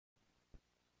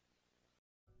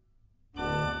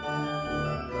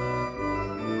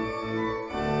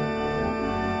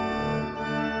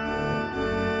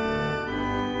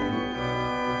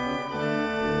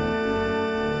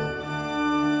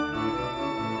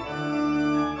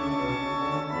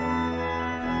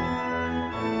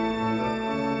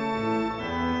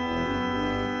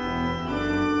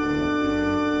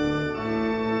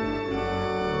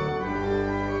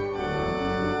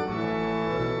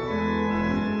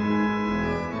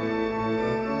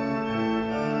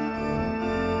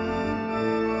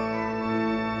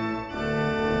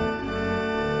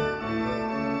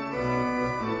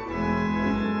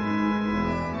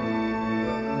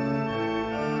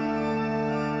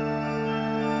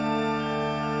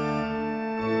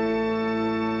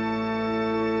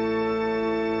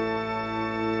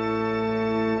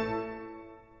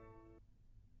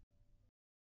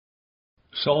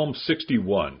Psalm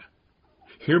 61.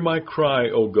 Hear my cry,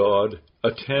 O God,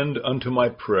 attend unto my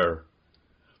prayer.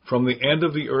 From the end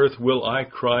of the earth will I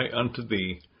cry unto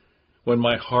thee, when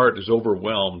my heart is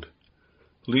overwhelmed.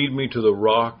 Lead me to the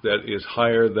rock that is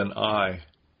higher than I.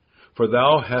 For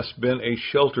thou hast been a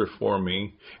shelter for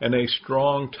me, and a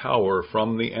strong tower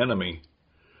from the enemy.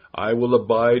 I will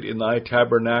abide in thy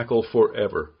tabernacle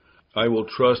forever. I will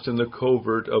trust in the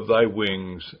covert of thy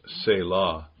wings,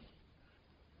 Selah.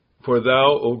 For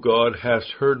thou, O God,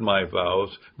 hast heard my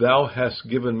vows. Thou hast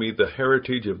given me the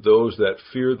heritage of those that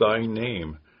fear thy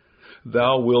name.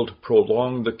 Thou wilt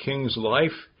prolong the king's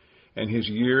life, and his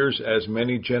years as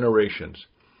many generations.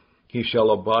 He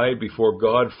shall abide before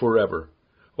God forever.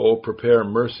 O prepare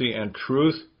mercy and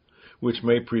truth, which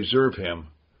may preserve him.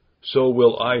 So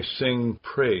will I sing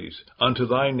praise unto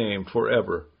thy name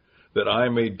forever, that I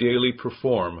may daily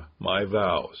perform my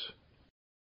vows.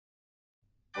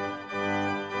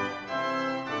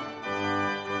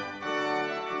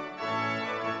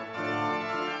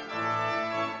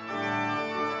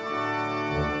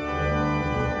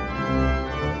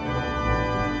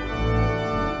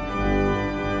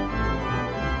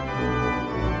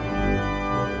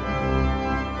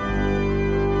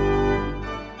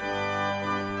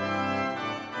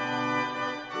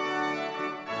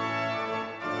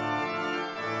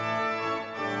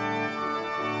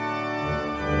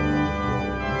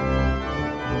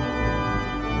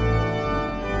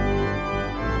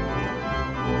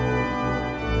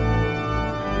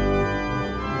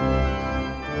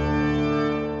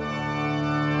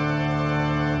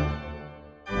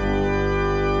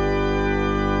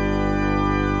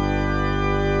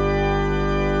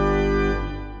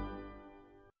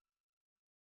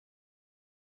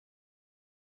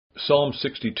 Psalm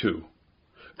 62.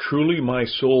 Truly my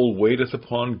soul waiteth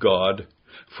upon God,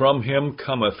 from him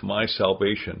cometh my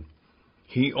salvation.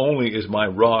 He only is my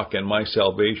rock and my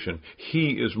salvation.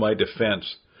 He is my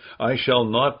defense. I shall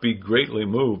not be greatly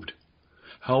moved.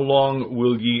 How long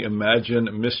will ye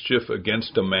imagine mischief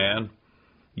against a man?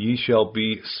 Ye shall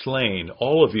be slain,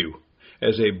 all of you.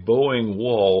 As a bowing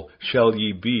wall shall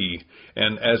ye be,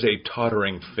 and as a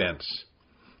tottering fence.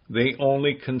 They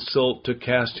only consult to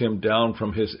cast him down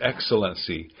from his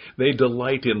excellency. They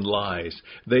delight in lies.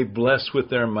 They bless with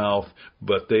their mouth,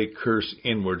 but they curse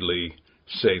inwardly.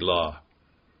 Selah.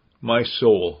 My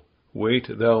soul, wait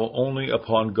thou only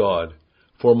upon God,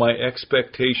 for my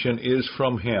expectation is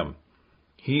from him.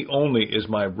 He only is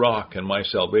my rock and my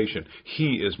salvation.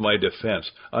 He is my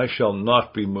defense. I shall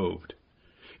not be moved.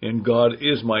 In God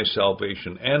is my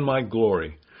salvation and my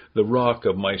glory. The rock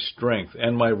of my strength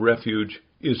and my refuge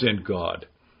is in God.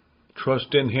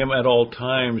 Trust in him at all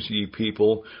times, ye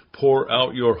people. Pour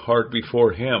out your heart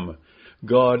before him.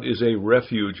 God is a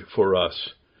refuge for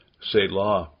us.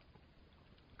 Selah.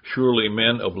 Surely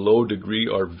men of low degree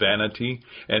are vanity,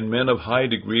 and men of high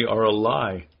degree are a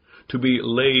lie, to be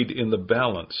laid in the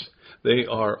balance. They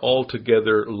are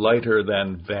altogether lighter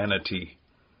than vanity.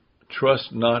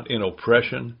 Trust not in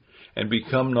oppression, and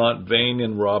become not vain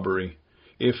in robbery.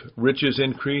 If riches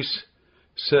increase,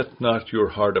 set not your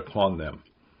heart upon them.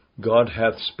 God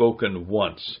hath spoken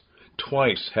once.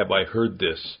 Twice have I heard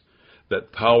this,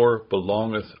 that power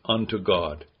belongeth unto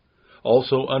God.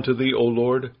 Also unto thee, O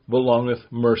Lord,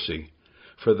 belongeth mercy,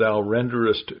 for thou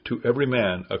renderest to every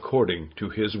man according to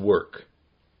his work.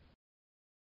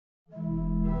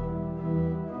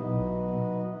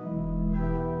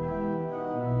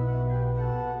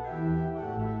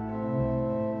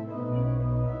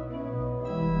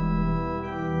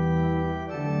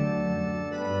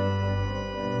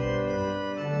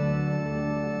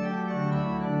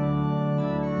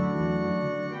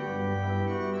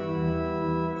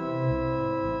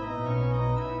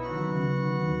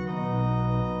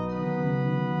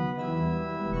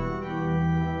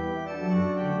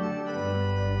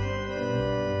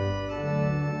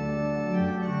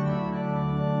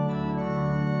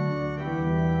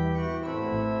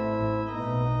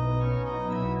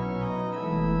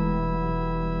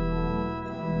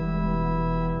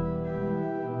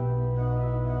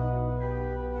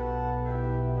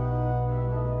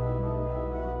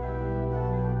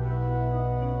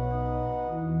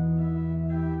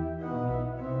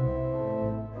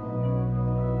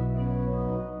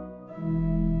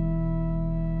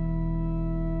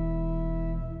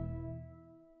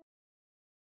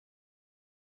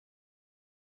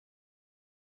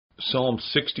 Psalm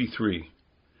 63.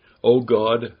 O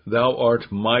God, thou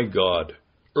art my God.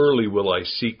 Early will I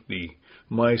seek thee.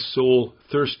 My soul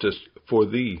thirsteth for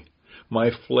thee.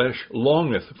 My flesh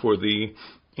longeth for thee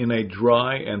in a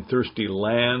dry and thirsty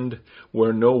land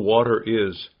where no water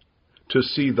is, to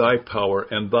see thy power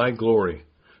and thy glory,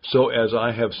 so as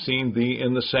I have seen thee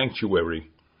in the sanctuary.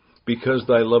 Because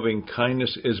thy loving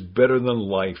kindness is better than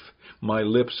life, my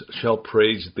lips shall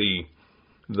praise thee.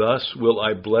 Thus will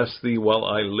I bless thee while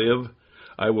I live.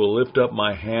 I will lift up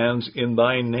my hands in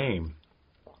thy name.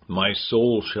 My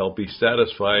soul shall be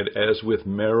satisfied as with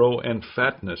marrow and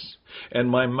fatness, and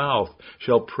my mouth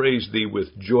shall praise thee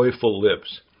with joyful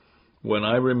lips. When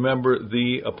I remember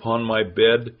thee upon my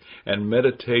bed, and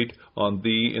meditate on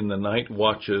thee in the night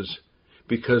watches,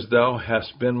 because thou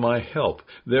hast been my help,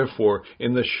 therefore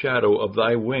in the shadow of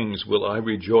thy wings will I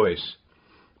rejoice.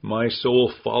 My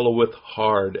soul followeth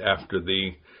hard after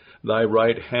thee, thy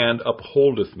right hand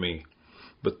upholdeth me.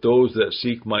 But those that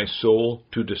seek my soul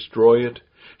to destroy it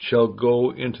shall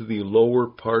go into the lower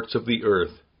parts of the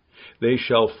earth. They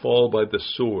shall fall by the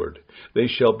sword, they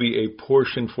shall be a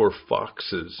portion for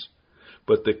foxes.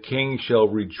 But the king shall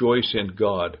rejoice in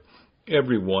God.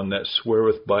 Every one that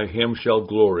sweareth by him shall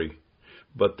glory.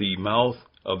 But the mouth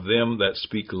of them that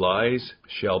speak lies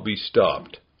shall be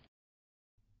stopped.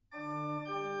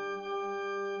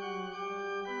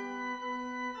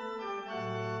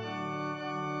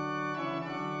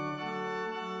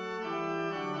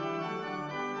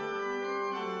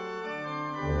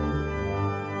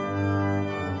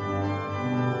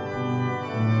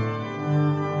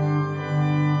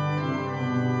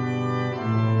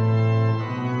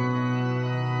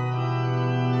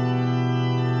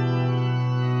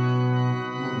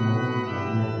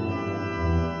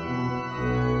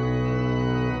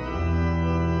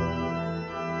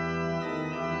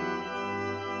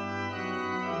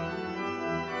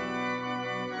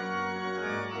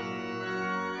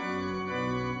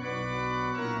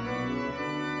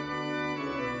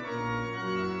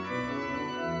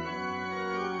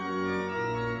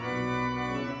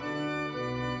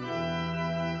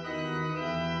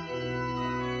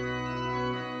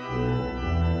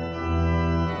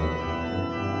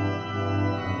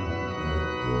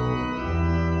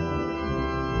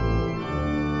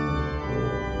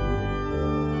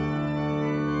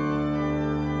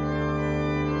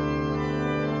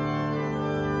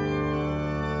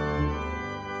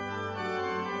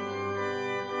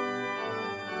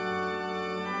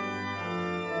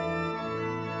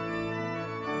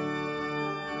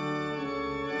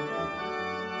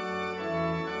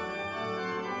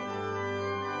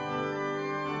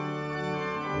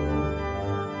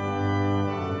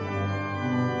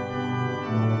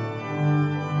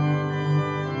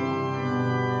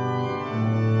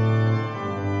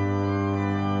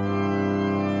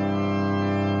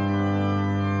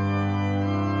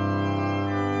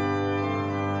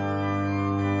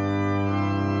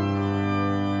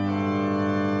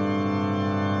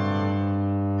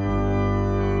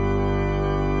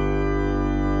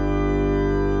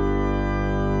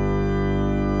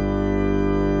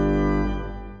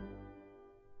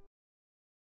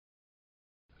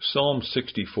 Psalm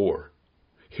 64.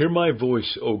 Hear my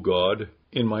voice, O God,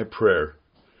 in my prayer.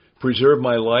 Preserve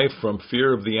my life from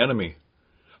fear of the enemy.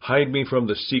 Hide me from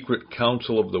the secret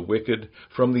counsel of the wicked,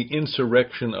 from the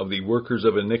insurrection of the workers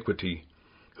of iniquity,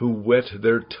 who whet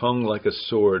their tongue like a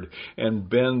sword, and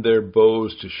bend their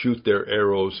bows to shoot their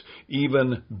arrows,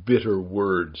 even bitter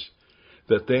words,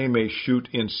 that they may shoot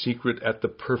in secret at the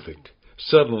perfect.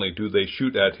 Suddenly do they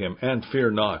shoot at him, and fear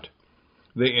not.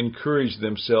 They encourage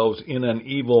themselves in an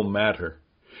evil matter.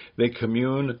 They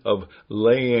commune of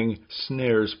laying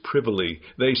snares privily.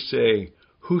 They say,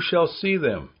 who shall see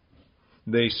them?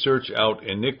 They search out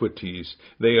iniquities.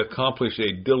 They accomplish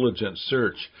a diligent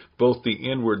search. Both the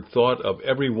inward thought of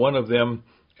every one of them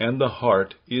and the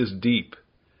heart is deep.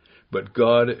 But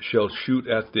God shall shoot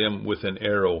at them with an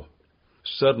arrow.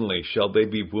 Suddenly shall they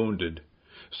be wounded.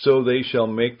 So they shall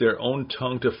make their own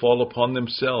tongue to fall upon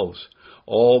themselves.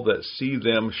 All that see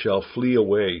them shall flee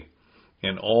away,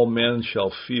 and all men shall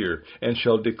fear, and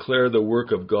shall declare the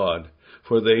work of God,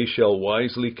 for they shall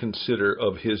wisely consider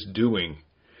of his doing.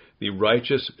 The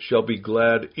righteous shall be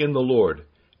glad in the Lord,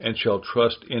 and shall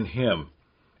trust in him,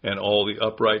 and all the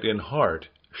upright in heart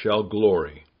shall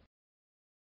glory.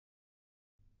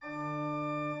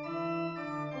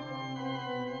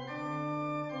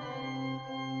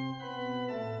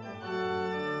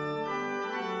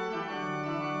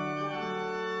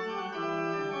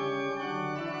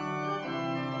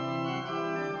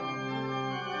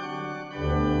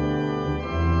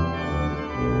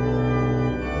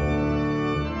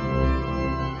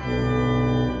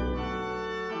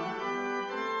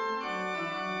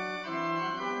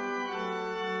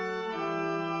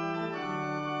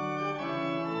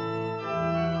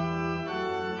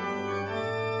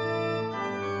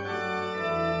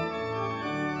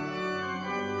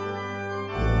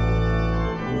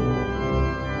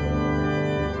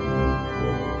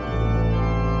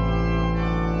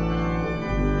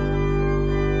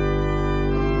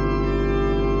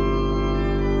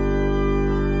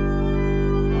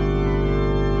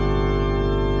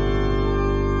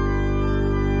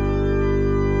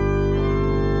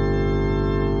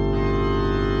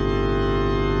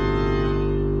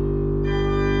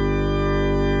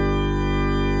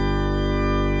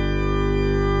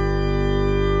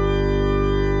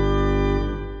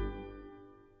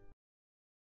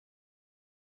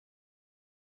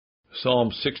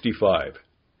 Psalm 65.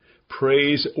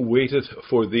 Praise waiteth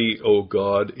for thee, O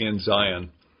God, in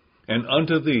Zion, and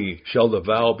unto thee shall the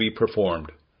vow be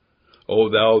performed. O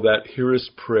thou that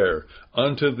hearest prayer,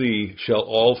 unto thee shall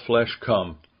all flesh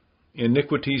come.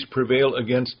 Iniquities prevail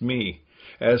against me.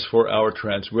 As for our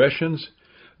transgressions,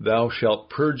 thou shalt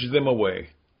purge them away.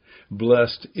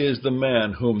 Blessed is the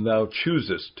man whom thou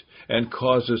choosest, and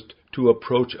causest to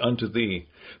approach unto thee,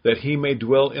 that he may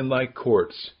dwell in thy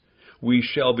courts. We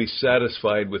shall be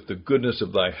satisfied with the goodness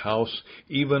of thy house,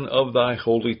 even of thy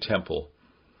holy temple.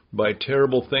 By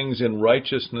terrible things in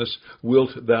righteousness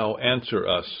wilt thou answer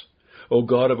us, O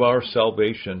God of our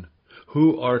salvation,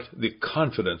 who art the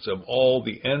confidence of all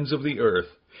the ends of the earth,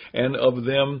 and of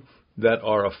them that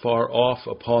are afar off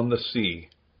upon the sea,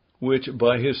 which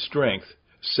by his strength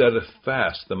setteth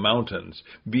fast the mountains,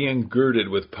 being girded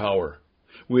with power,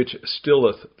 which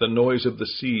stilleth the noise of the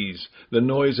seas, the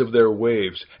noise of their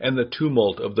waves, and the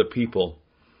tumult of the people.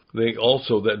 They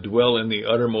also that dwell in the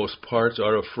uttermost parts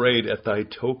are afraid at thy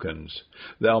tokens.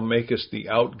 Thou makest the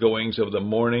outgoings of the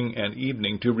morning and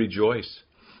evening to rejoice.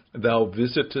 Thou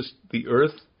visitest the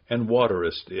earth and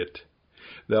waterest it.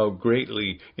 Thou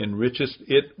greatly enrichest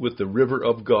it with the river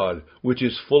of God, which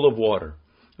is full of water.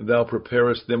 Thou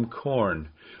preparest them corn,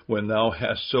 when thou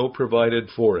hast so provided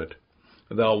for it.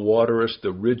 Thou waterest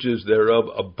the ridges thereof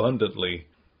abundantly.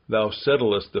 Thou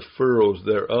settlest the furrows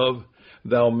thereof.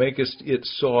 Thou makest it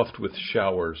soft with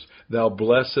showers. Thou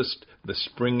blessest the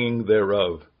springing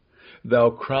thereof. Thou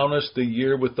crownest the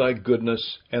year with thy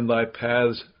goodness, and thy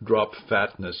paths drop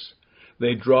fatness.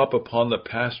 They drop upon the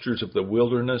pastures of the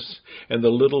wilderness, and the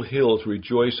little hills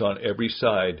rejoice on every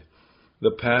side.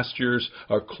 The pastures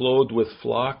are clothed with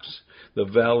flocks. The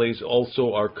valleys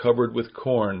also are covered with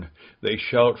corn. They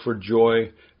shout for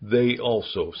joy. They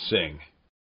also sing.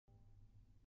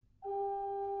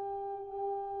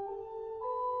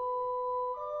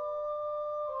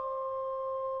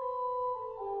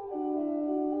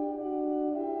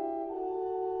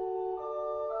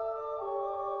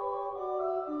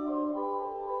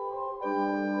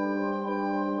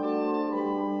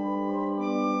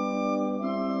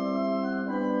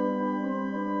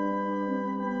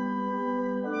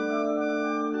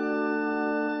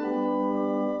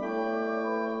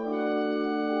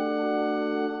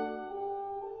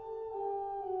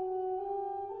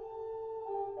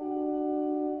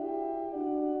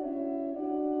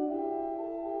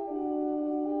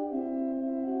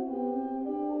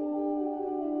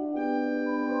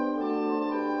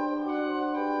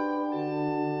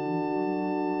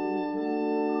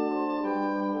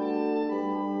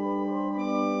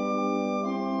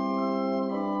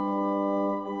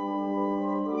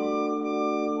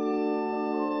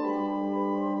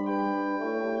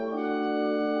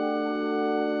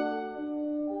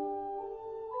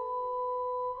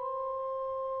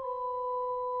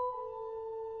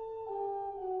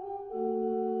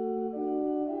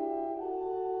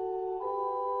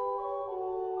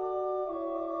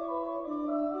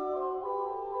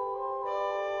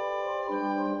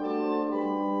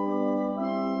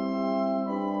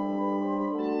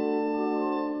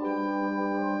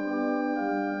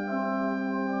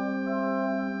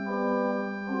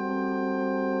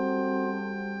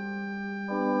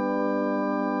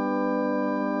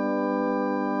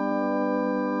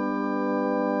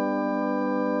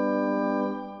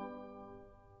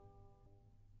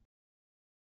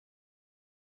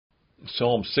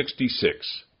 Psalm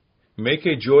 66. Make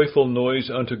a joyful noise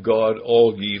unto God,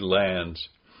 all ye lands.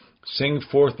 Sing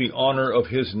forth the honor of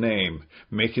his name.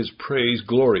 Make his praise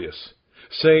glorious.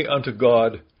 Say unto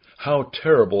God, how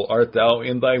terrible art thou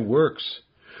in thy works!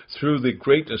 Through the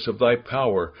greatness of thy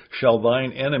power shall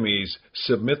thine enemies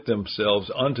submit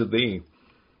themselves unto thee.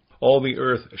 All the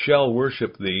earth shall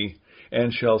worship thee,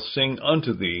 and shall sing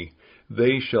unto thee.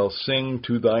 They shall sing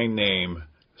to thy name.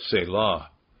 Selah.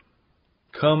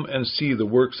 Come and see the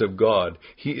works of God.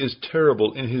 He is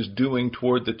terrible in his doing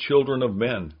toward the children of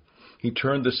men. He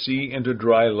turned the sea into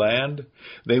dry land.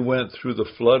 They went through the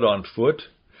flood on foot.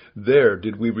 There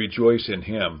did we rejoice in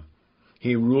him.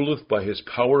 He ruleth by his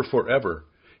power forever.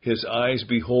 His eyes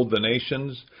behold the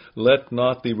nations. Let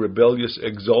not the rebellious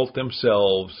exalt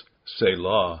themselves.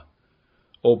 Selah.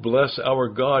 O bless our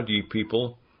God, ye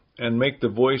people, and make the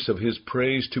voice of his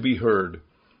praise to be heard,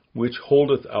 which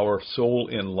holdeth our soul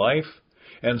in life,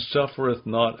 and suffereth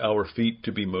not our feet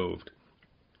to be moved.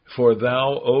 For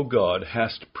thou, O God,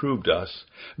 hast proved us.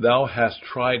 Thou hast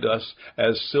tried us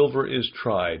as silver is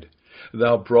tried.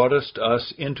 Thou broughtest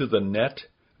us into the net.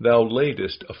 Thou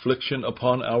laidest affliction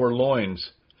upon our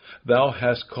loins. Thou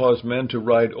hast caused men to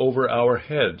ride over our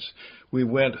heads. We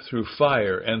went through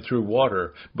fire and through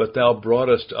water, but thou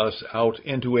broughtest us out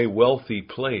into a wealthy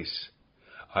place.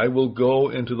 I will go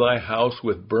into thy house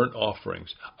with burnt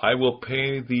offerings. I will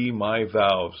pay thee my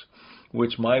vows,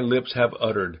 which my lips have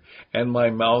uttered, and my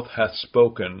mouth hath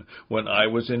spoken when I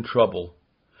was in trouble.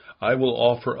 I will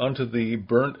offer unto thee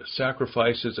burnt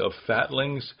sacrifices of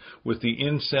fatlings with the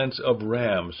incense of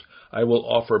rams. I will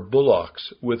offer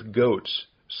bullocks with goats.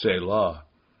 Selah.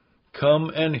 Come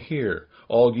and hear,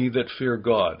 all ye that fear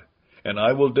God, and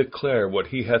I will declare what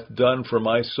he hath done for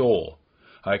my soul.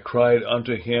 I cried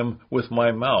unto him with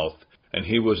my mouth, and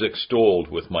he was extolled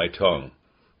with my tongue.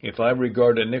 If I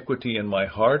regard iniquity in my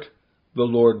heart, the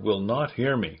Lord will not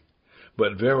hear me.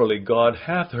 But verily God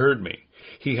hath heard me.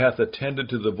 He hath attended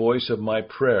to the voice of my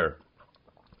prayer.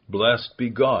 Blessed be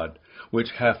God,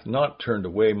 which hath not turned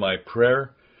away my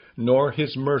prayer, nor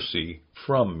his mercy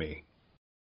from me.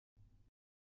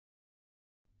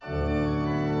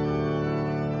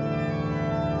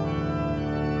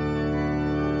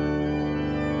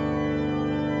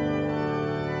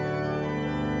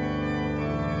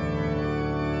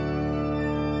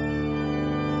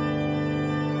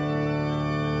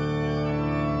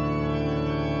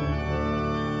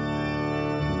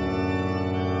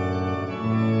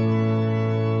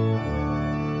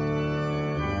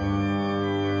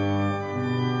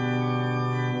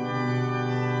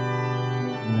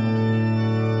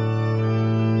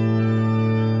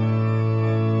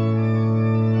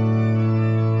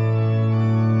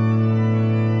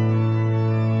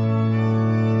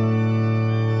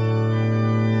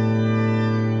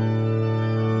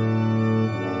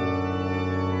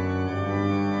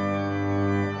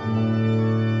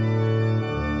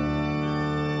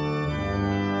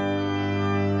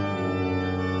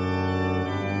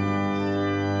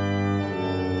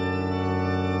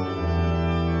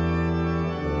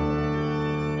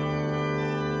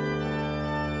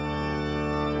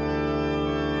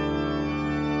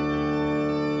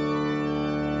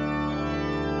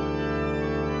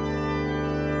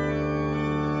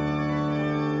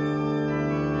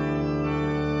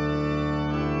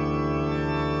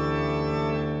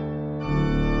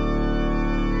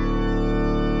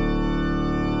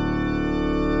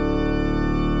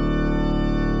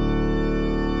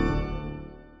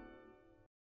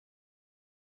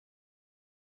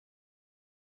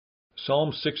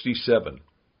 Psalm 67.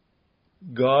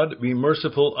 God, be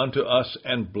merciful unto us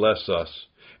and bless us,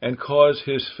 and cause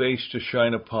his face to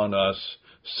shine upon us.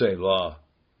 Selah.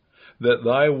 That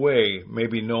thy way may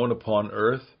be known upon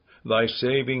earth, thy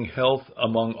saving health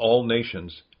among all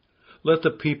nations. Let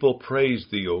the people praise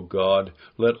thee, O God.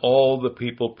 Let all the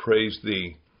people praise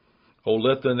thee. O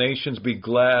let the nations be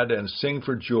glad and sing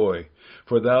for joy,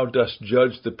 for thou dost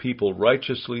judge the people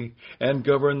righteously, and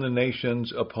govern the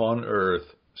nations upon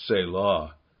earth.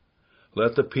 Selah.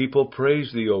 Let the people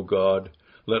praise thee, O God.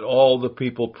 Let all the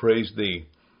people praise thee.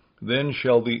 Then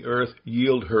shall the earth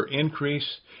yield her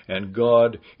increase, and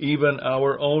God, even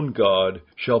our own God,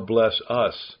 shall bless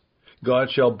us. God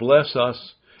shall bless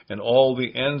us, and all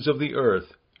the ends of the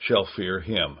earth shall fear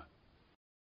him.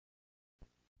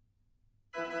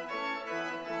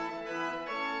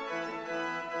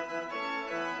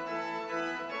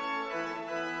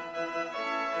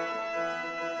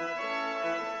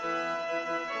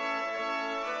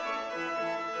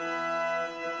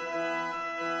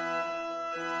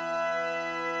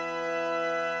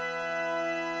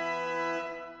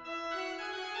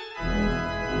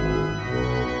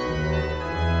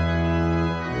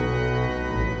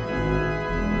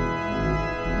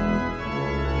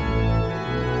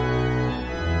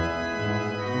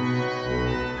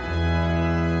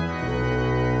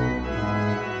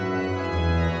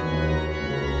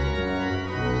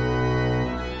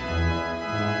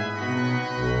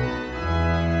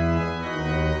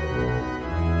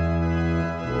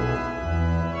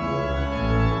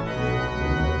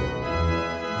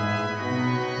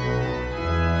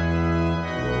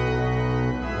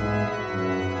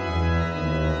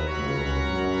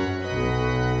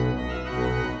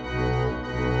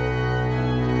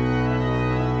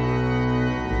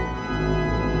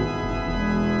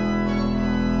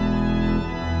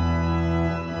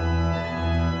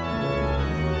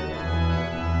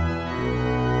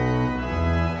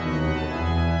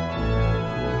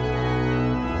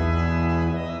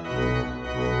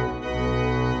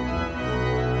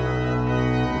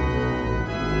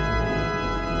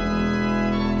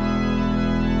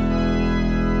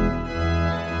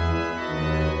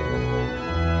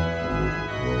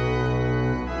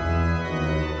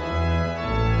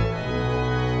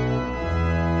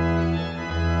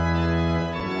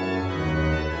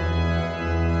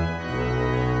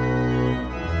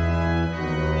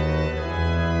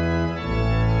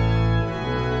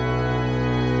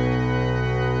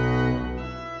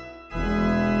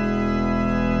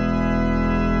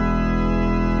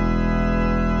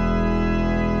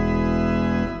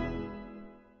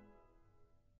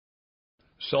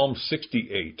 Psalm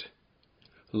 68.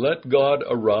 Let God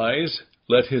arise,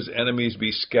 let his enemies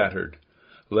be scattered.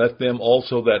 Let them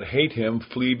also that hate him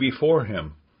flee before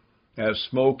him. As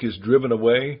smoke is driven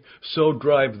away, so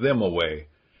drive them away.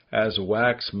 As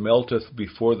wax melteth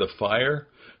before the fire,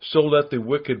 so let the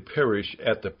wicked perish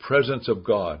at the presence of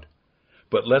God.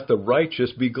 But let the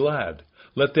righteous be glad.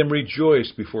 Let them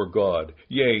rejoice before God.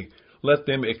 Yea, let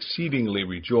them exceedingly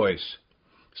rejoice.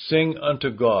 Sing unto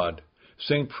God.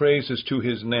 Sing praises to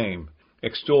his name.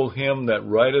 Extol him that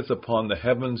rideth upon the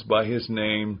heavens by his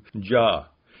name, Jah,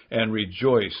 and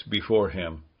rejoice before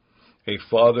him. A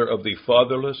father of the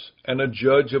fatherless, and a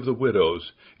judge of the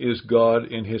widows, is God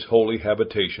in his holy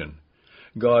habitation.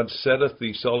 God setteth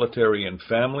the solitary in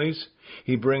families.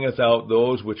 He bringeth out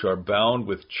those which are bound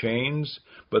with chains,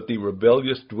 but the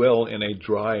rebellious dwell in a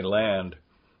dry land.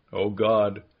 O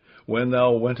God, when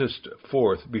thou wentest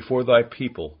forth before thy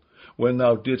people, when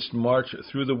thou didst march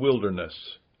through the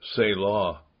wilderness,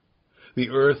 Selah. The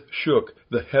earth shook,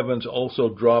 the heavens also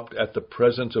dropped at the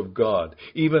presence of God.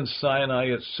 Even Sinai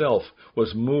itself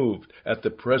was moved at the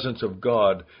presence of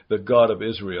God, the God of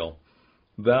Israel.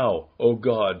 Thou, O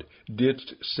God,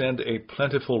 didst send a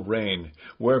plentiful rain,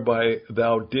 whereby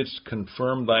thou didst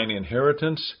confirm thine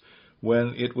inheritance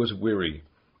when it was weary.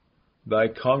 Thy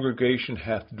congregation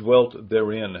hath dwelt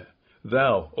therein.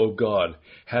 Thou, O God,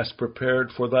 hast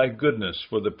prepared for thy goodness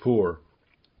for the poor.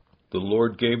 The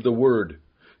Lord gave the word.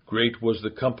 Great was the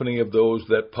company of those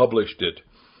that published it.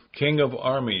 King of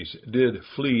armies did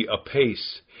flee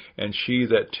apace, and she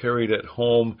that tarried at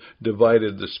home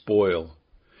divided the spoil.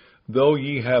 Though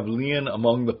ye have lien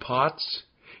among the pots,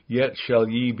 yet shall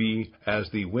ye be as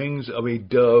the wings of a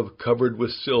dove covered with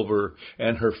silver,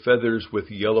 and her feathers with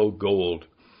yellow gold.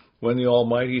 When the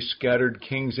Almighty scattered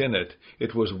kings in it,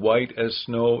 it was white as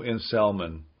snow in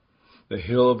Salmon. The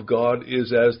hill of God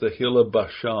is as the hill of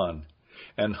Bashan,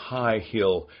 and high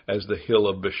hill as the hill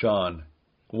of Bashan.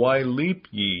 Why leap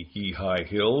ye, ye high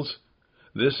hills?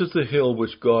 This is the hill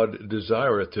which God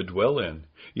desireth to dwell in.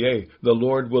 Yea, the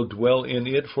Lord will dwell in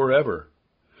it forever.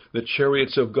 The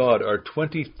chariots of God are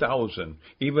 20,000,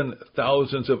 even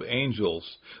thousands of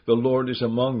angels. The Lord is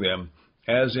among them,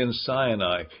 as in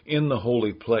Sinai, in the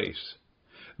holy place.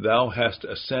 Thou hast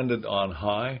ascended on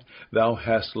high, thou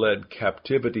hast led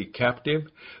captivity captive,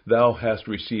 thou hast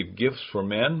received gifts for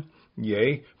men,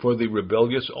 yea, for the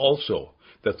rebellious also,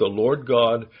 that the Lord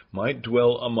God might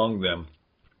dwell among them.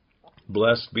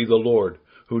 Blessed be the Lord,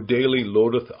 who daily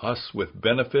loadeth us with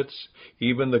benefits,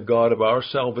 even the God of our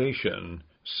salvation,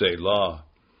 Selah.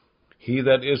 He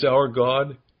that is our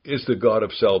God is the God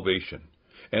of salvation,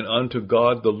 and unto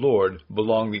God the Lord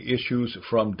belong the issues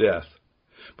from death.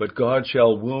 But God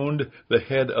shall wound the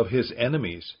head of his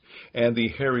enemies, and the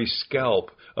hairy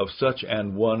scalp of such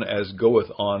an one as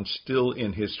goeth on still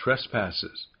in his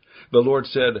trespasses. The Lord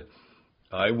said,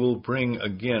 I will bring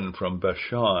again from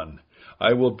Bashan,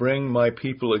 I will bring my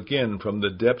people again from the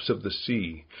depths of the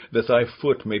sea, that thy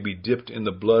foot may be dipped in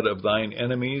the blood of thine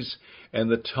enemies, and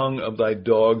the tongue of thy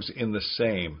dogs in the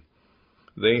same.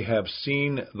 They have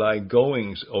seen thy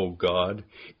goings, O God,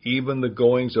 even the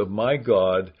goings of my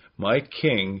God, my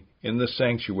King, in the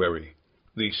sanctuary.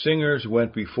 The singers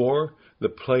went before, the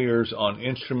players on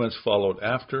instruments followed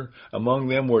after. Among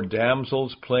them were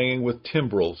damsels playing with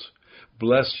timbrels.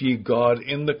 Bless ye God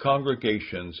in the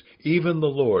congregations, even the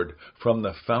Lord, from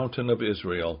the fountain of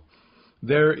Israel.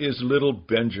 There is little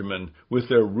Benjamin with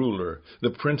their ruler,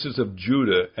 the princes of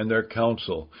Judah and their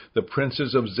council, the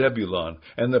princes of Zebulun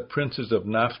and the princes of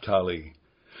Naphtali.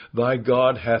 Thy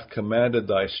God hath commanded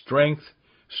thy strength.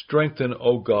 Strengthen,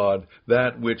 O God,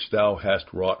 that which thou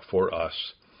hast wrought for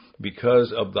us.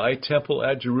 Because of thy temple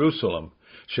at Jerusalem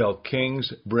shall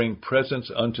kings bring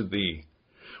presents unto thee.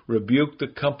 Rebuke the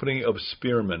company of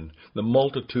spearmen, the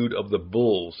multitude of the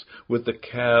bulls, with the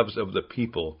calves of the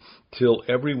people, till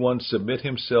every one submit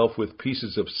himself with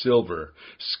pieces of silver.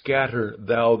 Scatter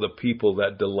thou the people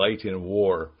that delight in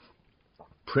war.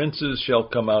 Princes shall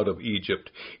come out of Egypt.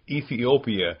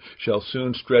 Ethiopia shall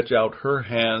soon stretch out her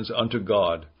hands unto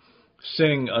God.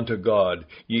 Sing unto God,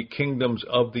 ye kingdoms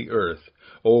of the earth.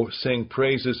 O sing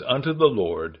praises unto the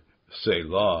Lord.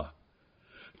 Selah.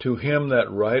 To him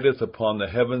that rideth upon the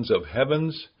heavens of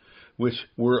heavens, which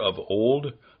were of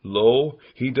old, lo,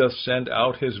 he doth send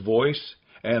out his voice,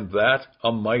 and that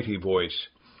a mighty voice.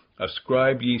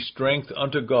 Ascribe ye strength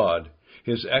unto God.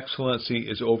 His excellency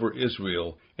is over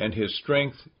Israel, and his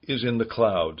strength is in the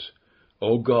clouds.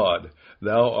 O God,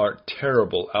 thou art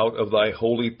terrible out of thy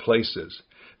holy places.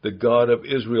 The God of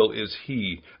Israel is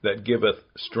he that giveth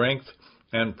strength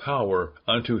and power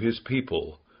unto his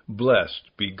people.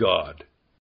 Blessed be God.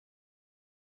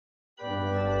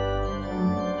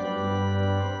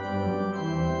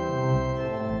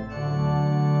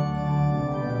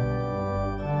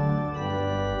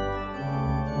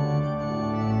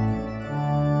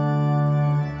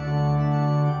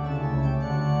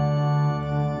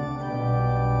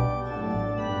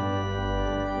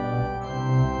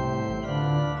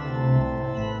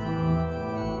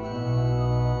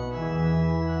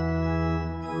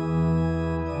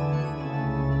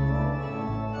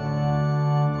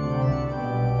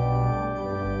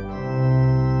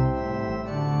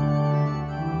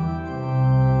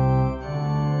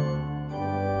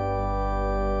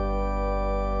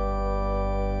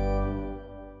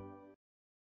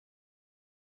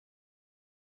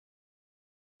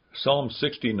 Psalm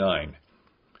 69.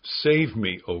 Save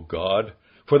me, O God,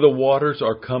 for the waters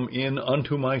are come in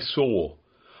unto my soul.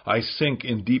 I sink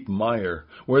in deep mire,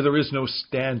 where there is no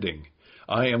standing.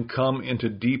 I am come into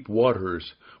deep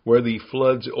waters, where the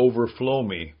floods overflow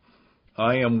me.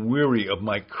 I am weary of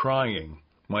my crying.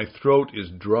 My throat is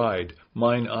dried,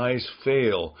 mine eyes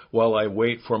fail, while I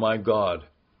wait for my God.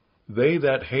 They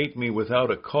that hate me without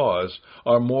a cause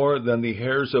are more than the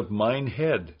hairs of mine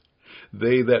head.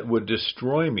 They that would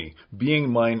destroy me,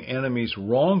 being mine enemies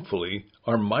wrongfully,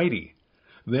 are mighty.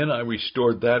 Then I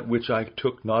restored that which I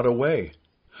took not away.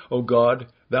 O God,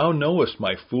 thou knowest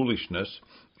my foolishness,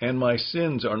 and my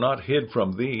sins are not hid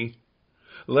from thee.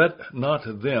 Let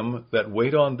not them that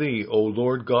wait on thee, O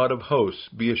Lord God of hosts,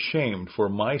 be ashamed for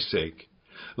my sake.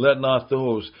 Let not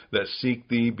those that seek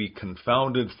thee be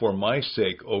confounded for my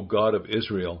sake, O God of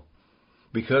Israel.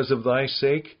 Because of thy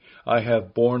sake I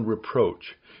have borne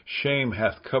reproach. Shame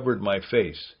hath covered my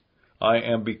face. I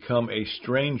am become a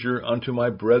stranger unto my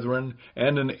brethren,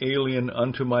 and an alien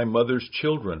unto my mother's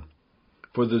children.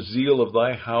 For the zeal of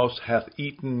thy house hath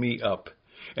eaten me up,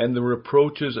 and the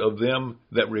reproaches of them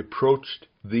that reproached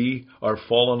thee are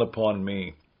fallen upon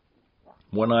me.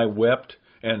 When I wept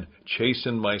and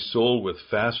chastened my soul with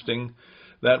fasting,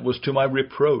 that was to my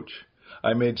reproach.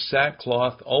 I made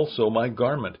sackcloth also my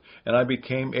garment, and I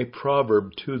became a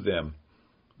proverb to them.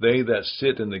 They that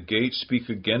sit in the gate speak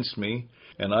against me,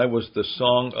 and I was the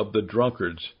song of the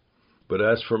drunkards. But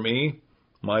as for me,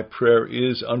 my prayer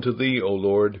is unto thee, O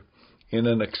Lord. In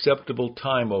an acceptable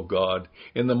time, O God,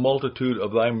 in the multitude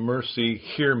of thy mercy,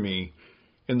 hear me,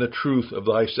 in the truth of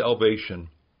thy salvation.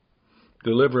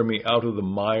 Deliver me out of the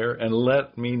mire, and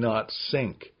let me not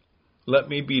sink. Let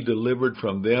me be delivered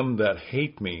from them that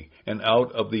hate me, and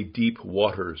out of the deep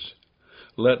waters.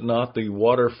 Let not the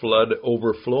water flood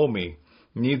overflow me,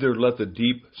 neither let the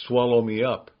deep swallow me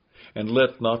up, and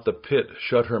let not the pit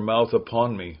shut her mouth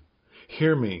upon me.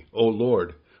 Hear me, O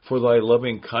Lord, for thy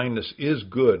loving kindness is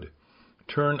good.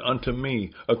 Turn unto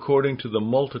me according to the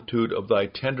multitude of thy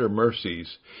tender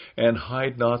mercies, and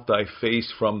hide not thy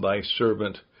face from thy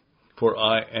servant. For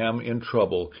I am in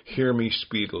trouble, hear me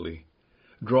speedily.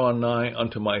 Draw nigh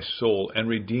unto my soul, and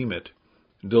redeem it.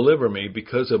 Deliver me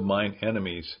because of mine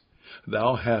enemies.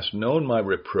 Thou hast known my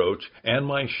reproach, and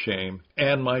my shame,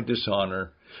 and my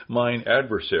dishonor. Mine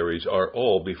adversaries are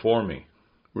all before me.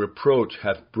 Reproach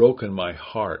hath broken my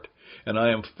heart, and I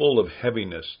am full of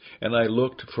heaviness, and I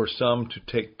looked for some to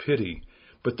take pity,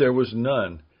 but there was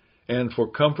none, and for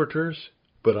comforters,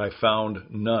 but I found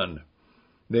none.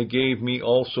 They gave me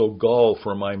also gall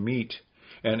for my meat,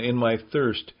 and in my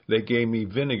thirst they gave me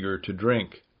vinegar to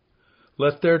drink.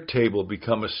 Let their table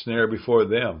become a snare before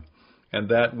them, and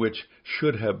that which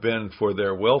should have been for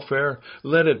their welfare,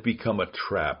 let it become a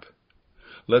trap.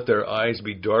 Let their eyes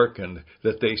be darkened,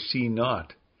 that they see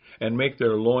not, and make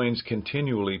their loins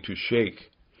continually to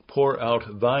shake. Pour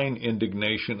out thine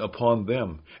indignation upon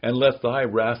them, and let thy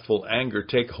wrathful anger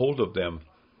take hold of them.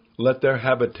 Let their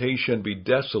habitation be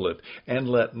desolate, and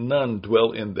let none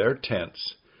dwell in their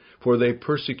tents. For they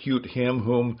persecute him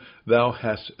whom thou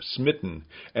hast smitten,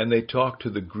 and they talk to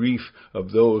the grief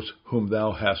of those whom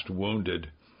thou hast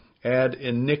wounded. Add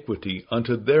iniquity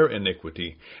unto their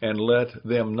iniquity, and let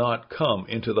them not come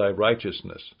into thy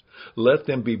righteousness. Let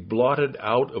them be blotted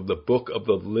out of the book of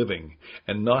the living,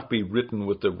 and not be written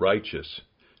with the righteous.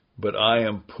 But I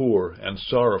am poor and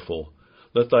sorrowful.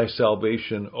 Let thy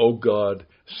salvation, O God,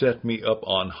 set me up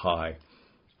on high.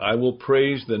 I will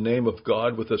praise the name of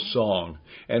God with a song,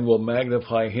 and will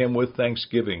magnify him with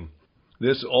thanksgiving.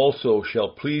 This also shall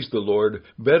please the Lord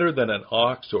better than an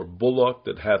ox or bullock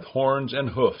that hath horns and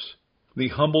hoofs. The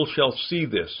humble shall see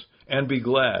this, and be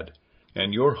glad,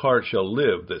 and your heart shall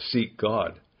live that seek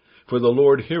God. For the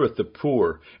Lord heareth the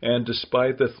poor, and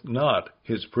despiseth not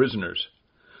his prisoners.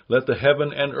 Let the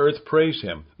heaven and earth praise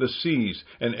him, the seas,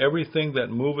 and everything that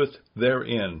moveth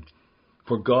therein.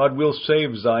 For God will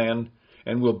save Zion,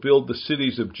 and will build the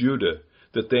cities of Judah,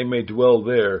 that they may dwell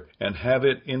there, and have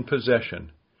it in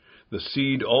possession. The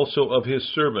seed also of his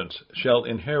servants shall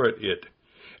inherit it,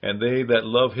 and they that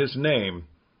love his name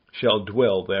shall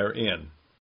dwell therein.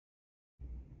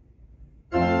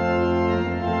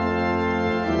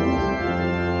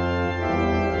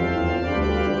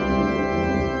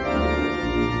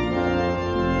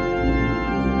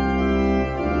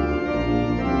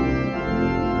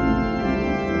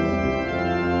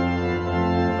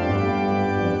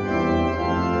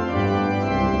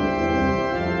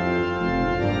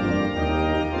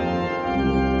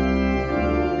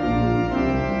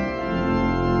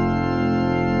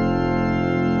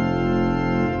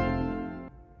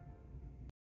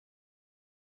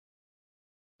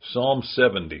 Psalm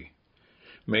 70.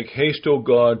 Make haste, O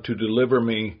God, to deliver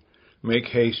me. Make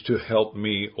haste to help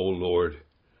me, O Lord.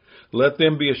 Let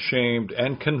them be ashamed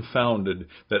and confounded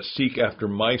that seek after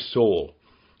my soul.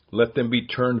 Let them be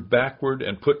turned backward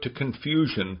and put to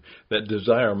confusion that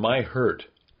desire my hurt.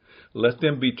 Let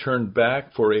them be turned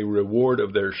back for a reward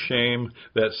of their shame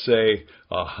that say,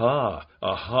 Aha,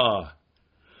 aha.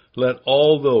 Let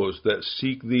all those that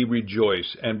seek thee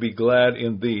rejoice and be glad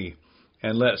in thee,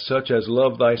 and let such as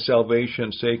love thy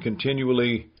salvation say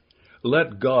continually,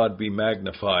 Let God be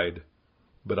magnified.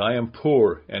 But I am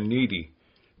poor and needy.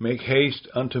 Make haste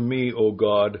unto me, O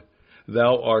God.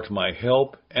 Thou art my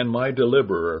help and my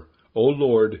deliverer. O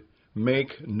Lord,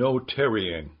 make no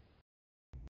tarrying.